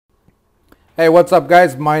Hey, what's up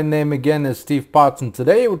guys? My name again is Steve Potts, and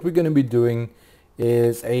today what we're going to be doing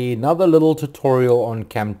is another little tutorial on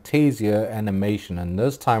Camtasia animation. And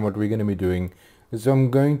this time what we're going to be doing is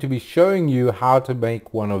I'm going to be showing you how to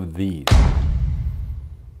make one of these.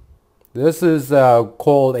 This is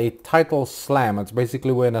called a Ttile Slam. It's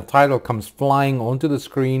basically when a title comes flying onto the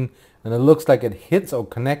screen and it looks like it hits or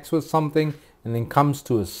connects with something and then comes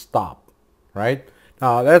to a stop, right?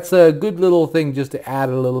 Now that's a good little thing just to add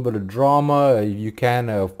a little bit of drama. You can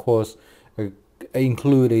of course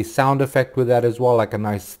include a sound effect with that as well, like a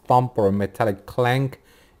nice thump or a metallic clank.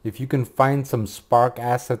 If you can find some spark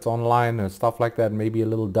assets online or stuff like that, maybe a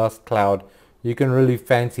little dust cloud, you can really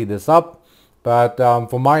fancy this up. But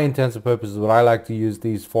for my intents and purposes, what I like to use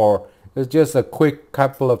these for is just a quick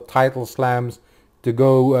couple of Ttile slams to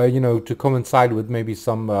go, to coincide with maybe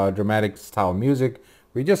some dramatic style music.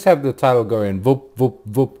 We just have the title going voop, voop,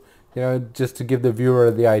 voop, just to give the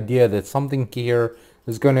viewer the idea that something here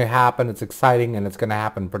is going to happen. It's exciting and it's going to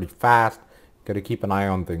happen pretty fast. Got to keep an eye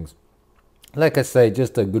on things. Like I say,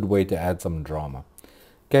 just a good way to add some drama.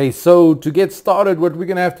 Okay, so to get started, what we're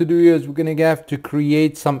going to have to do is we're going to have to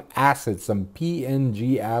create some assets, some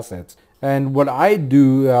PNG assets. And what I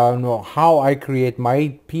do, how I create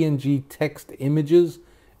my PNG text images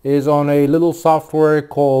is on a little software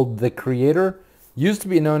called the Creator. Used to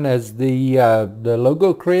be known as the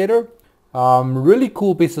logo creator. Really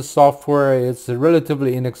cool piece of software. It's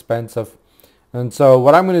relatively inexpensive, and so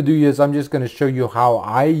what I'm going to do is I'm just going to show you how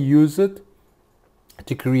I use it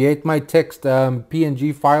to create my text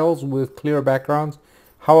PNG files with clear backgrounds.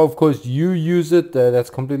 How of course you use it, that's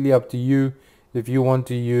completely up to you. If you want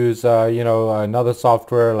to use another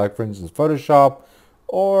software like for instance Photoshop,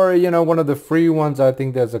 or one of the free ones. I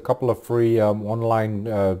think there's a couple of free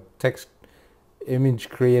online text image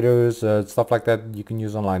creators, stuff like that you can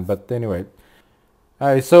use online. But anyway,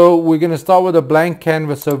 alright, so we're going to start with a blank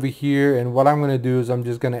canvas over here, and what I'm going to do is I'm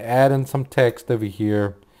just going to add in some text over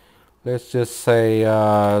here. Let's just say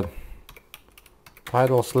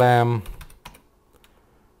Ttile Slam.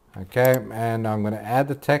 Okay, and I'm going to add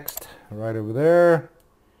the text right over there.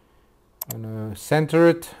 I'm going to center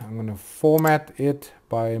it. I'm going to format it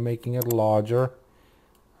by making it larger.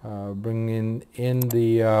 Bringing in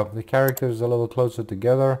the characters a little closer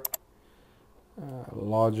together,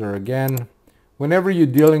 larger again. Whenever you're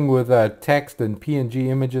dealing with text and PNG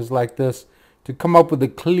images like this, to come up with a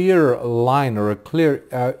clear line or a clear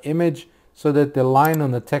image so that the line on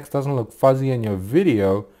the text doesn't look fuzzy in your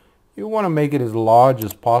video, you want to make it as large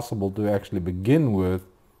as possible to actually begin with.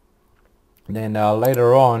 Then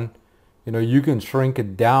later on, you can shrink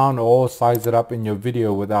it down or size it up in your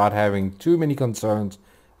video without having too many concerns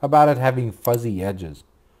about it having fuzzy edges.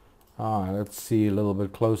 Let's see a little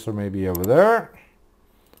bit closer, maybe over there.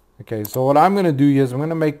 Okay, so what I'm going to do is I'm going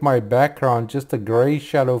to make my background just a gray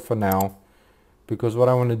shadow for now, because what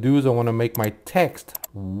I want to do is I want to make my text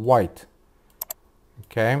white.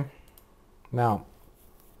 Okay, now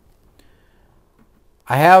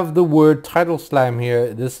I have the word Ttile Slam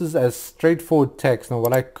here. This is a straightforward text. Now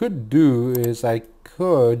what I could do is I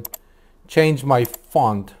could change my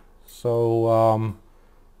font. So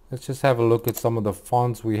let's just have a look at some of the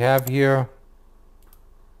fonts we have here.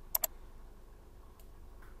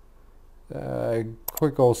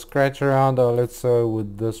 Quick old scratch around. Let's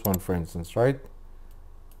with this one for instance, right?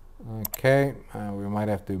 Okay, we might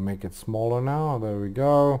have to make it smaller now. There we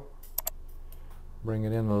go. Bring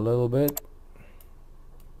it in a little bit.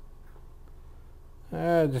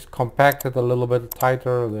 Just compact it a little bit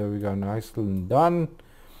tighter. There we go, nicely done.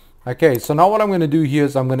 Okay, so now what I'm going to do here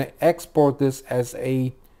is I'm going to export this as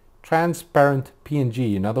a transparent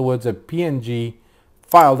PNG. In other words, a PNG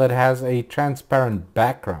file that has a transparent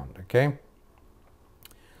background. Okay,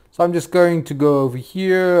 so I'm just going to go over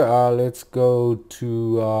here. Let's go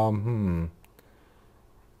to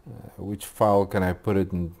which file can I put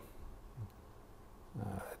it in?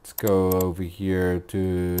 Let's go over here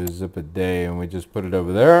to Zip a Day, and we just put it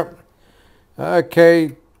over there.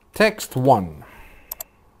 Okay, text 1.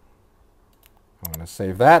 I'm going to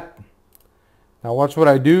save that. Now watch what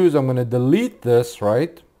I do is I'm going to delete this,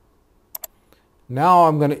 right? Now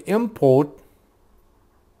I'm going to import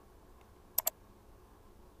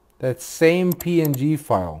that same PNG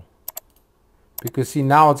file, because see,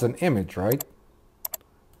 now it's an image, right?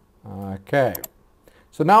 Okay,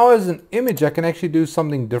 so now as an image I can actually do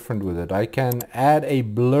something different with it. I can add a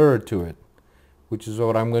blur to it, which is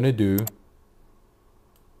what I'm going to do.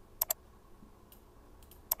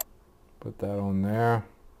 Put that on there.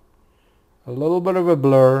 A little bit of a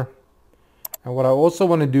blur. And what I also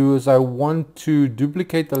want to do is I want to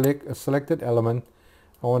duplicate the selected element.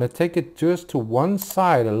 I want to take it just to one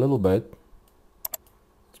side a little bit.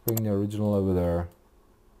 bring the original over there.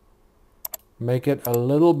 Make it a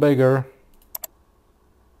little bigger.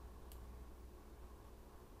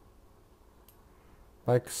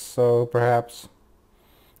 Like so, perhaps.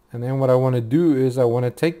 And then what I want to do is I want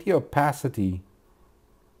to take the opacity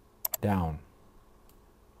down.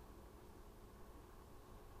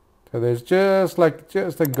 So there's just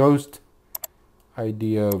a ghost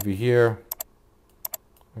idea over here.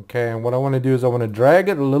 Okay, and what I want to do is I want to drag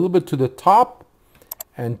it a little bit to the top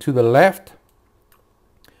and to the left.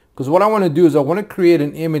 Because what I want to do is I want to create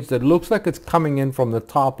an image that looks like it's coming in from the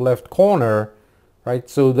top left corner, right?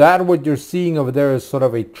 So that what you're seeing over there is sort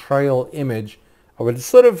of a trail image. It's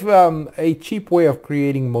sort of a cheap way of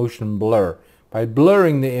creating motion blur by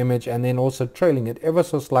blurring the image and then also trailing it ever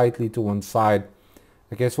so slightly to one side.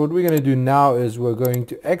 Okay, so what we're going to do now is we're going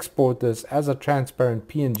to export this as a transparent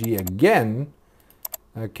PNG again.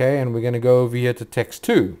 Okay, and we're going to go over here to text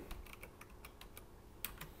 2.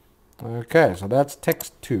 Okay, so that's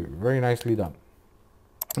text 2. Very nicely done.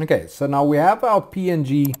 Okay, so now we have our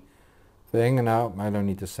PNG thing, and now I don't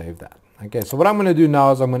need to save that. Okay, so what I'm going to do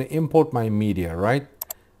now is I'm going to import my media, right?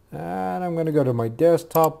 And I'm going to go to my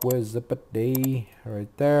desktop. Where's Zip-a-Day?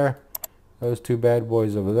 Right there. Those two bad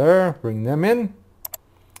boys over there. Bring them in.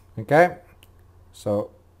 Okay,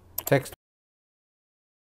 so text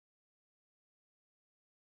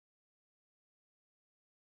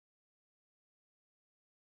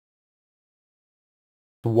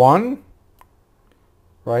 1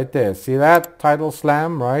 right there. See that? Ttile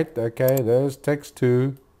Slam, right? Okay, there's text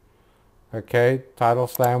 2. Okay, Ttile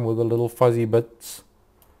Slam with the little fuzzy bits.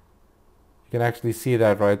 You can actually see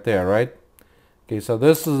that right there, right? Okay, so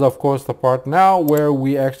this is of course the part now where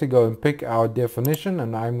we actually go and pick our definition,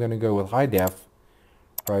 and I'm going to go with high def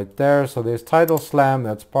right there. So there's Ttile Slam,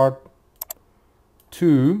 that's part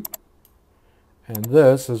 2, and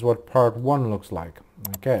this is what part 1 looks like.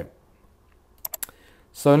 Okay,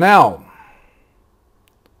 so now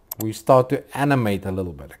we start to animate a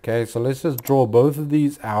little bit. Okay, so let's just draw both of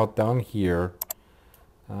these out down here.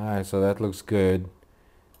 Alright, so that looks good.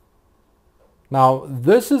 Now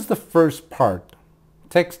this is the first part.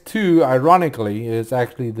 Text 2, ironically, is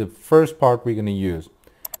actually the first part we're going to use.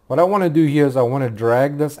 What I want to do here is I want to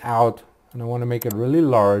drag this out, and I want to make it really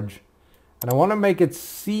large, and I want to make it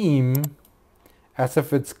seem as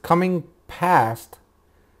if it's coming past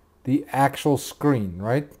the actual screen,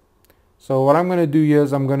 right? So what I'm going to do here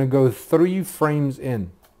is I'm going to go 3 frames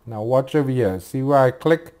in. Now watch over here. See where I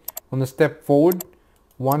click on the step forward?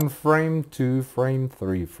 1 frame, 2 frame,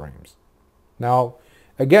 3 frames. Now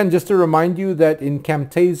again, just to remind you that in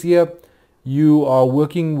Camtasia you are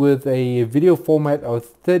working with a video format of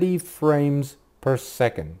 30 frames per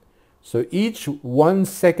second. So each 1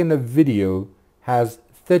 second of video has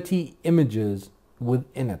 30 images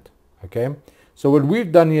within it. Okay, so what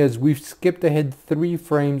we've done here is we've skipped ahead 3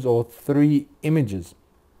 frames or 3 images.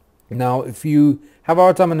 Now if you have a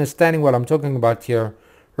hard time understanding what I'm talking about here,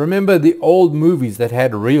 remember the old movies that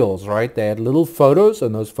had reels, right? They had little photos,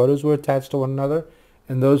 and those photos were attached to one another,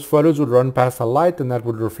 and those photos would run past a light, and that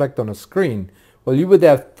would reflect on a screen. Well, you would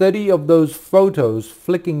have 30 of those photos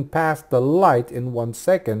flicking past the light in 1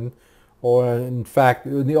 second, or in fact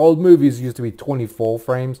in the old movies it used to be 24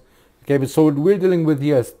 frames. Okay, but so what we're dealing with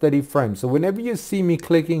here is 30 frames. So whenever you see me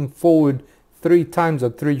clicking forward 3 times or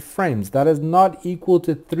 3 frames, that is not equal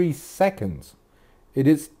to 3 seconds. It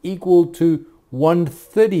is equal to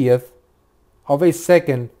 1/30th of a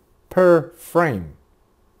second per frame.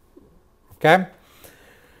 Okay,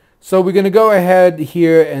 so we're going to go ahead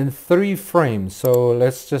here in 3 frames. So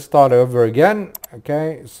let's just start over again.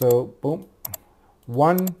 Okay, so boom,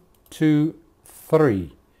 1, 2,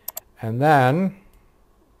 3, and then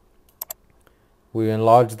we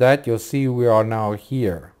enlarge that. You'll see we are now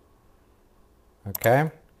here.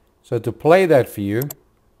 Okay, so to play that for you,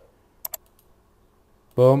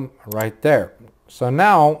 boom, right there. So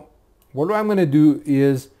now what I'm going to do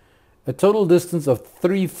is a total distance of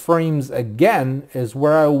 3 frames again is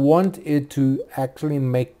where I want it to actually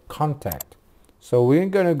make contact. So we're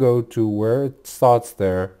going to go to where it starts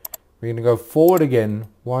there. We're going to go forward again,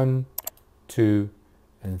 1, 2,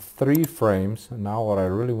 and 3 frames. And now what I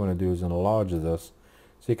really want to do is enlarge this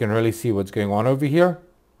so you can really see what's going on over here.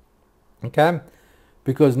 Okay,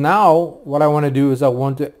 because now what I want to do is I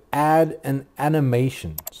want to add an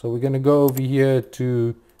animation. So we're going to go over here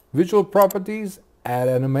to visual properties, add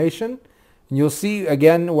animation, and you'll see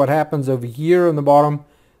again what happens over here on the bottom.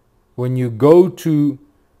 When you go to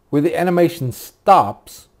where the animation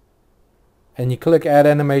stops and you click add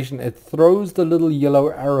animation, it throws the little yellow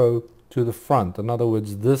arrow to the front. In other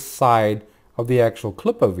words, this side of the actual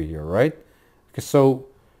clip over here, right? Okay, so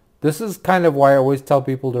This is kind of why I always tell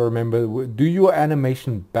people to remember, do your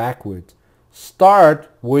animation backwards. Start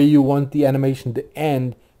where you want the animation to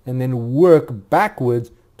end and then work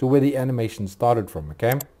backwards to where the animation started from,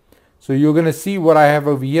 okay? So you're going to see what I have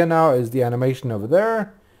over here now is the animation over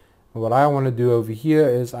there. And what I want to do over here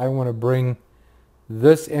is I want to bring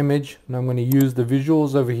this image, and I'm going to use the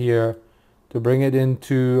visuals over here to bring it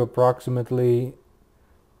into approximately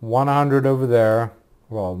 100 over there.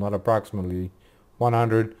 Well, not approximately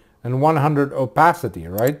 100 and 100 opacity,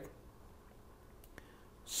 right?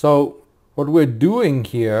 So what we're doing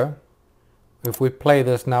here, if we play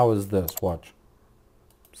this now, is this. Watch.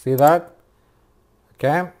 See that?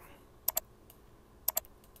 Okay.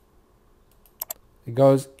 It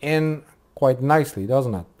goes in quite nicely,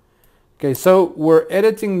 doesn't it? Okay, so we're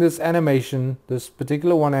editing this animation, this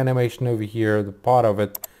particular one animation over here, the part of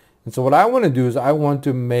it. And so what I want to do is I want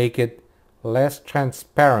to make it less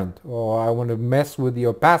transparent, or I want to mess with the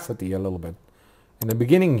opacity a little bit in the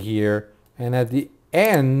beginning here, and at the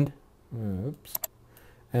end, oops,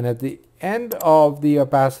 and at the end of the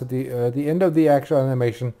opacity, the end of the actual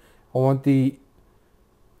animation, I want the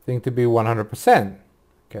thing to be 100%.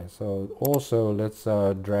 Okay, so also let's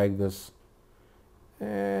drag this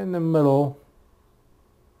in the middle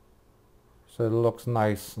so it looks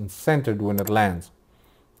nice and centered when it lands.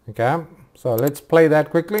 Okay, so let's play that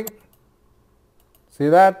quickly. See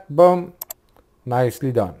that? Boom.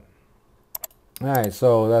 Nicely done. Alright,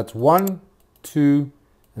 so that's 1, 2,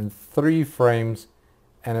 and 3 frames,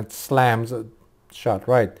 and it slams a shot,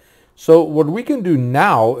 right? So what we can do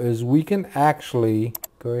now is we can actually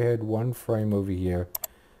go ahead 1 frame over here.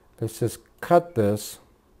 Let's just cut this.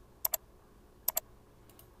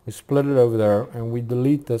 We split it over there and we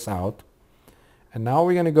delete this out. And now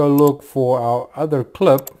we're going to go look for our other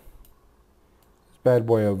clip. This bad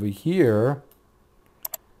boy over here.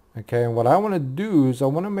 Okay, and what I want to do is I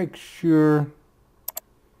want to make sure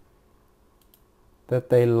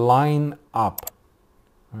that they line up.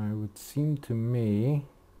 It would seem to me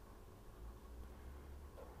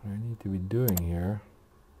what I need to be doing here.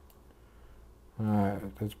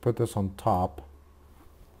 Let's put this on top.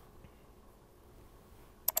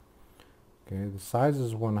 Okay, the size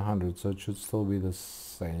is 100, so it should still be the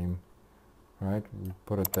same. Right, we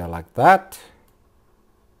put it there like that.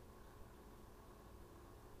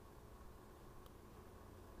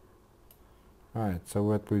 Alright, so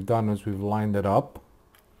what we've done is we've lined it up.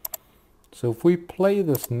 So if we play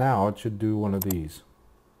this now, it should do one of these.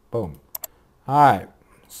 Boom. Alright,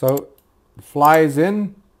 so it flies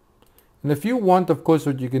in. And if you want, of course,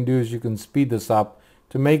 what you can do is you can speed this up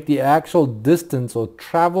to make the actual distance or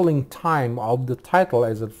traveling time of the title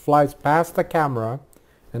as it flies past the camera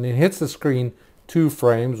and it hits the screen 2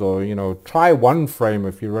 frames, or try 1 frame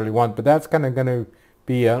if you really want, but that's kind of going to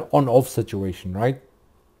be an on-off situation, right?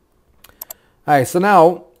 Alright, so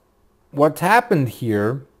now what's happened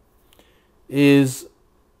here is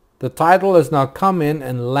the title has now come in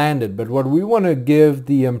and landed, but what we want to give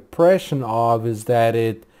the impression of is that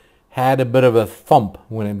it had a bit of a thump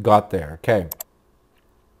when it got there. Okay.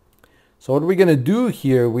 So what we're going to do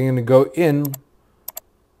here, we're going to go in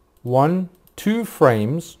 1, 2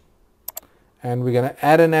 frames, and we're going to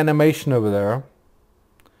add an animation over there.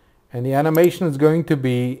 And the animation is going to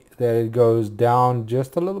be that it goes down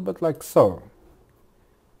just a little bit like so.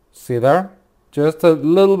 See there? Just a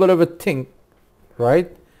little bit of a tink,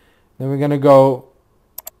 right? Then we're going to go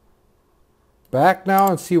back now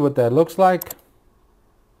and see what that looks like.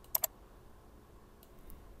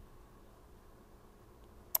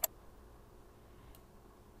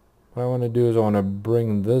 What I want to do is I want to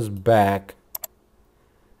bring this back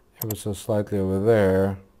ever so slightly over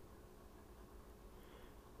there.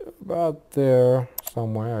 About there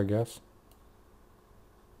somewhere, I guess.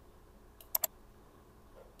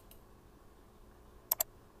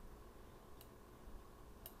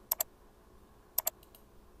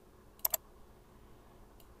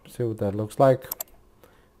 See what that looks like.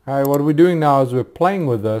 Alright, what we're doing now is we're playing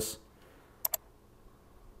with this.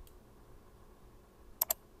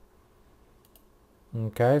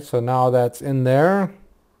 Okay, so now that's in there.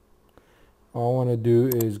 All I want to do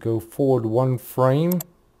is go forward 1 frame,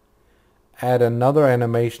 add another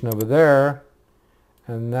animation over there,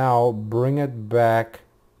 and now bring it back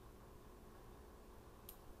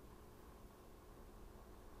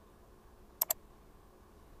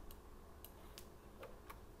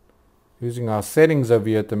using our settings over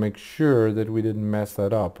here to make sure that we didn't mess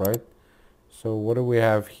that up, right? So what do we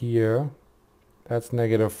have here? That's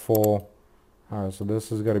 -4. Alright, so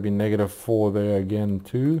this has got to be -4 there again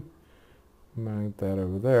too. Make that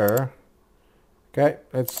over there. Okay,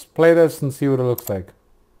 let's play this and see what it looks like.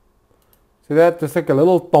 See that? Just like a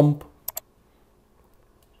little thump.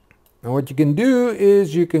 And what you can do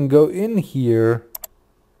is you can go in here.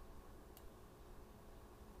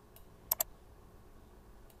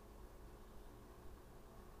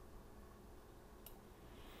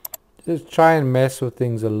 Just try and mess with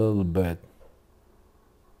things a little bit.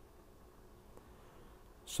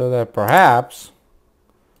 So that perhaps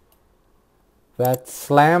that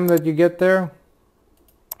slam that you get there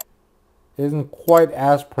isn't quite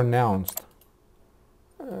as pronounced.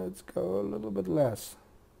 Let's go a little bit less.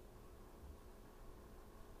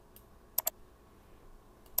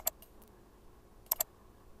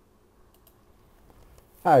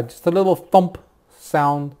 Just a little thump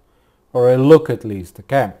sound, or a look at least.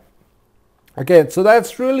 Okay. Okay, so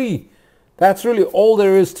that's really all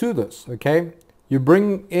there is to this. Okay, you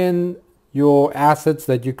bring in your assets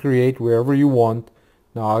that you create wherever you want.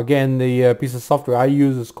 Now again, the piece of software I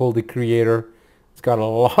use is called the Creator. It's got a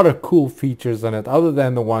lot of cool features in it, other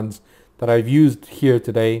than the ones that I've used here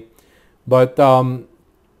today. But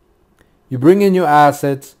you bring in your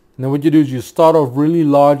assets, and then what you do is you start off really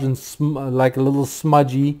large and like a little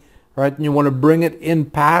smudgy, right? And you want to bring it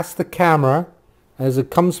in past the camera. As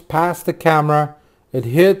it comes past the camera, it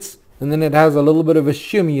hits, and then it has a little bit of a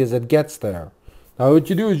shimmy as it gets there. Now what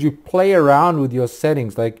you do is you play around with your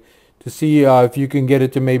settings, like to see if you can get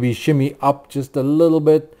it to maybe shimmy up just a little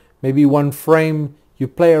bit, maybe one frame. You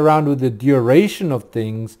play around with the duration of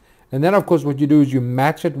things, and then of course what you do is you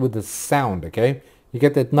match it with the sound. Okay, you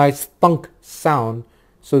get that nice thunk sound,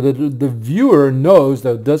 so that the viewer knows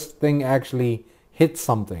that this thing actually hit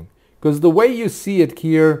something. Because the way you see it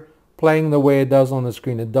here, playing the way it does on the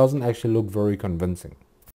screen, it doesn't actually look very convincing.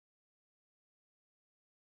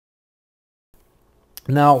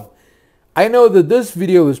 Now, I know that this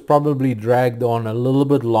video is probably dragged on a little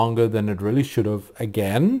bit longer than it really should have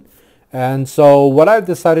again. And so what I've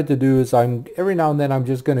decided to do is every now and then I'm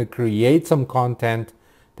just going to create some content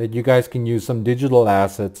that you guys can use, some digital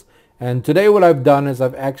assets. And today what I've done is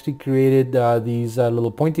I've actually created these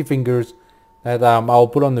little pointy fingers that I'll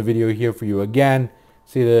put on the video here for you again.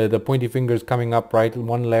 See the pointy fingers coming up, right?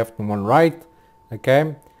 One left and one right.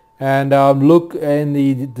 Okay. And look in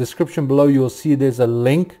the description below, you'll see there's a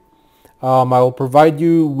link. I will provide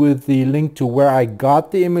you with the link to where I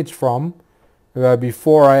got the image from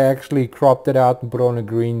before I actually cropped it out and put on a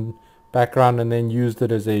green background and then used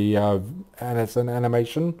it as an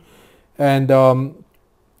animation. And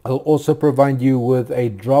I'll also provide you with a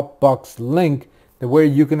Dropbox link where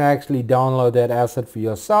you can actually download that asset for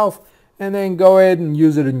yourself and then go ahead and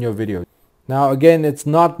use it in your video. Now again, it's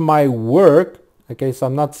not my work, okay, so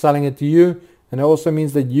I'm not selling it to you, and it also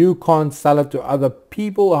means that you can't sell it to other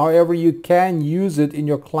people. However, you can use it in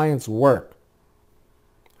your client's work.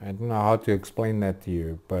 I don't know how to explain that to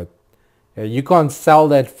you, but you can't sell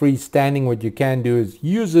that freestanding. What you can do is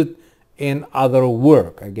use it in other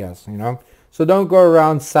work, I guess, you know. So don't go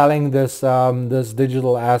around selling this this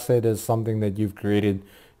digital asset as something that you've created,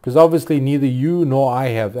 because obviously neither you nor I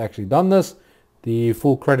have actually done this. The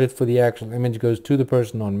full credit for the actual image goes to the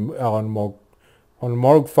person on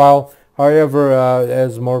Morg file. However,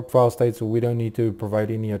 as Morg file states, we don't need to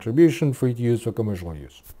provide any attribution, free to use for commercial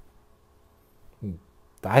use.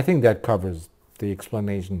 I think that covers the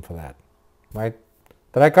explanation for that, right?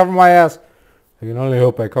 Did I cover my ass? I can only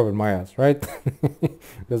hope I covered my ass, right?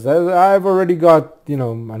 Because I've already got, you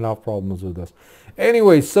know, enough problems with this.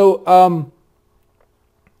 Anyway, so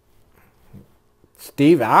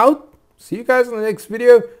Steve out. See you guys in the next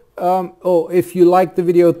video. Oh, if you like the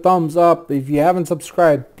video, thumbs up. If you haven't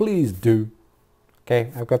subscribed, please do.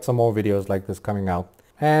 Okay, I've got some more videos like this coming out.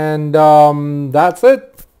 And that's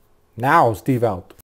it. Now, Steve out.